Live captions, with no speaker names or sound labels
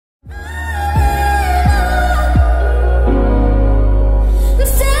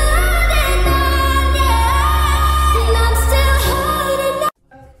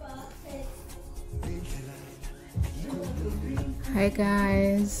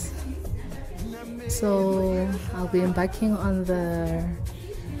guys, so I'll be embarking on the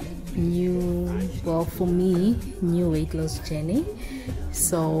new, well, for me, new weight loss journey.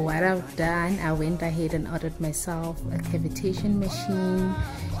 So what I've done, I went ahead and ordered myself a cavitation machine.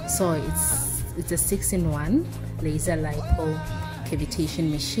 So it's a 6-in-1 laser lipo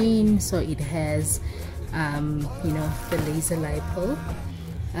cavitation machine. So it has you know, the laser lipo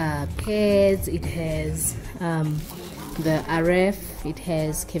pads, it has the RF, it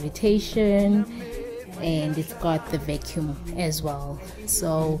has cavitation, and it's got the vacuum as well.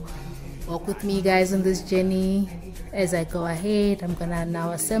 So walk with me guys on this journey as I go ahead. I'm gonna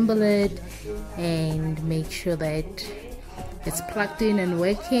now assemble it and make sure that it's plugged in and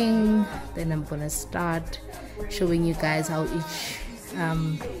working. Then I'm gonna start showing you guys how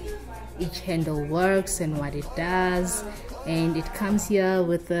each handle works and what it does. And it comes here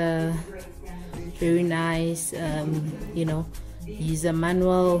with a very nice you know, user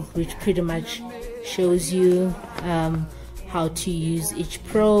manual, which pretty much shows you how to use each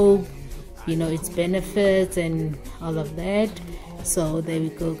probe, you know, its benefits and all of that. So there we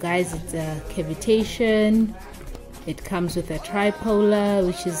go guys, it's a cavitation. It comes with a tripolar,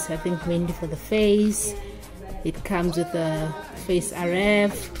 which is I think mainly for the face. It comes with a face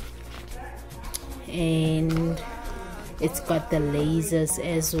RF, and it's got the lasers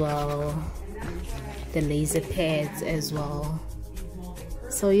as well, the laser pads as well.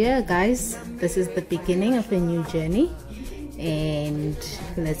 So yeah guys, this is the beginning of a new journey, and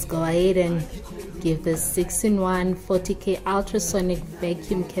let's go ahead and give this 6-in-1 40K ultrasonic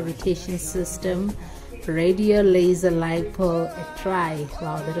vacuum cavitation system radio laser lipo a try.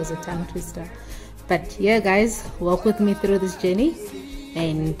 Wow, that was a tongue twister. But yeah guys, walk with me through this journey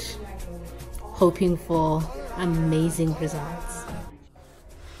and hoping for amazing results.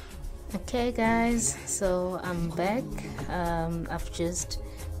 Okay guys, so I'm back. I've just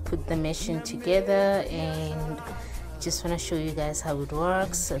put the machine together and just want to show you guys how it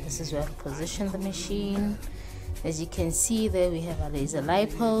works. So this is where I position the machine. As you can see, there we have our laser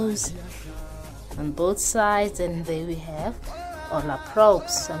lipos on both sides, and there we have all our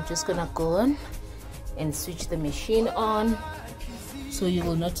probes. So I'm just gonna go on and switch the machine on. So you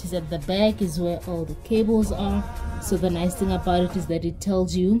will notice at the back is where all the cables are. So the nice thing about it is that it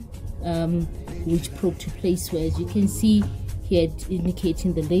tells you which probe to place where. As you can see here,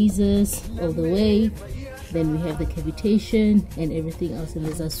 indicating the lasers all the way. Then we have the cavitation and everything else, and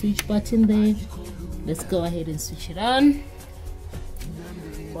there's a switch button there. Let's go ahead and switch it on.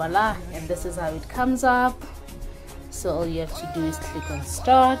 Voila, and this is how it comes up. So all you have to do is click on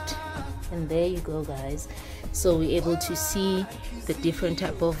start, and there you go guys. So we're able to see the different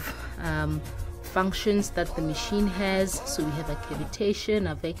type of functions that the machine has. So we have a cavitation,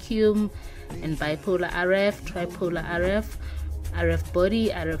 a vacuum, and bipolar RF, tripolar RF, RF body,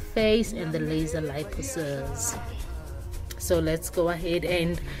 RF face, and the laser lipos. So let's go ahead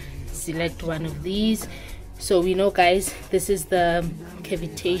and select one of these. So we know guys, this is the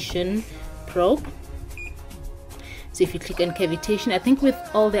cavitation probe. So if you click on cavitation, I think with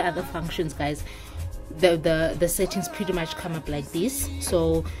all the other functions guys, the settings pretty much come up like this.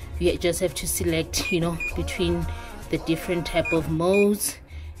 So you just have to select, you know, between the different type of modes: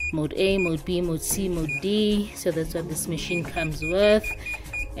 mode A, mode B, mode C, mode D. So that's what this machine comes with,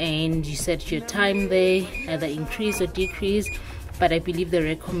 and you set your time there, either increase or decrease. But I believe the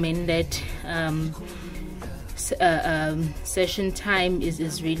recommended session time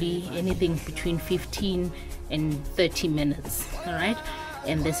is really anything between 15 and 30 minutes. All right,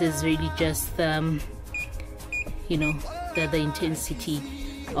 and this is really just you know, the intensity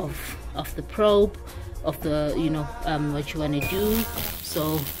of the probe, of the, you know, what you want to do.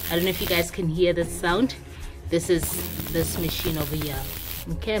 So I don't know if you guys can hear the sound. This is this machine over here.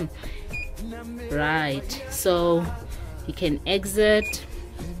 Okay, right, so you can exit.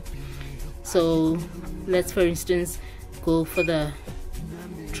 So let's, for instance, go for the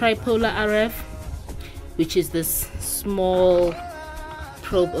tripolar RF, which is this small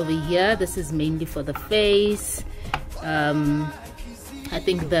probe over here. This is mainly for the face. I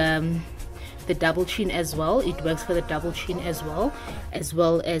think the double chin as well, it works for the double chin as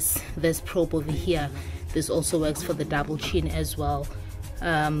well as this probe over here. This also works for the double chin as well.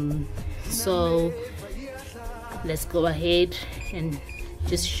 So let's go ahead and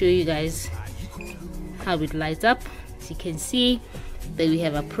just show you guys how it lights up. As you can see, there we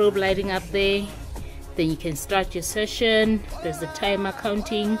have a probe lighting up there. Then you can start your session. There's the timer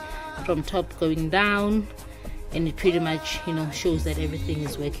counting from top going down, and it pretty much, you know, shows that everything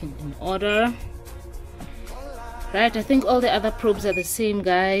is working in order. Right, I think all the other probes are the same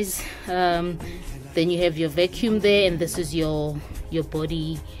guys. Then you have your vacuum there, and this is your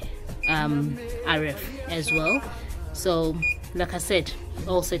body RF as well. So like I said,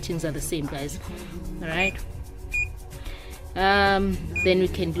 all settings are the same, guys. All right. Then we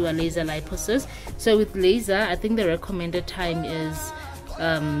can do a laser liposuction. So with laser, I think the recommended time is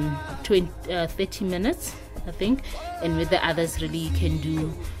 30 minutes, I think, and with the others, really you can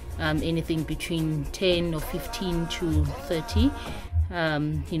do anything between 10 or 15 to 30,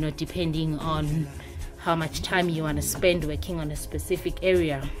 you know, depending on how much time you want to spend working on a specific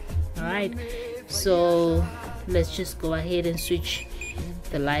area. All right, so let's just go ahead and switch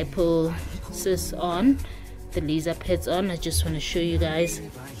the liposuction on, the laser pads on. I just want to show you guys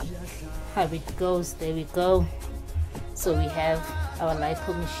how it goes. There we go. So we have our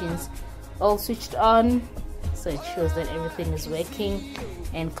lipo machines all switched on, so it shows that everything is working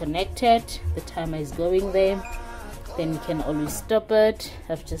and connected. The timer is going there. Then you can always stop it.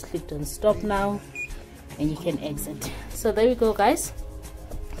 I've just clicked on stop now, and you can exit. So there we go, guys.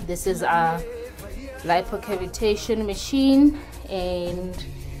 This is our lipo cavitation machine, and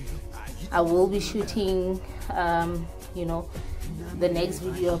I will be shooting you know, the next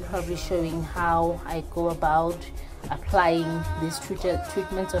video probably showing how I go about applying these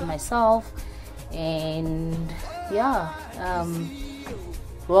treatments on myself. And yeah,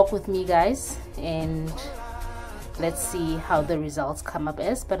 work with me, guys, and let's see how the results come up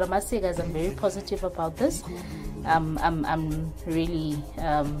as. But I must say, guys, I'm very positive about this. I'm really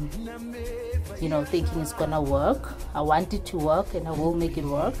you know, thinking it's gonna work. I want it to work, and I will make it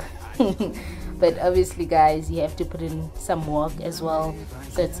work. But obviously, guys, you have to put in some work as well.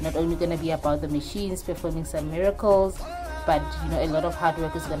 So it's not only going to be about the machines performing some miracles, but you know, a lot of hard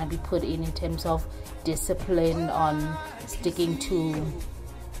work is going to be put in terms of discipline on sticking to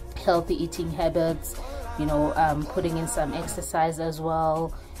healthy eating habits, you know, putting in some exercise as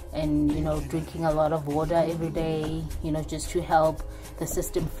well, and you know, drinking a lot of water every day, you know, just to help the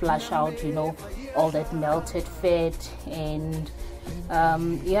system flush out, you know, all that melted fat. And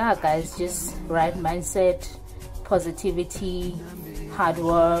yeah, guys, just right mindset, positivity, hard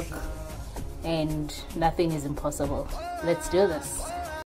work, and nothing is impossible. Let's do this.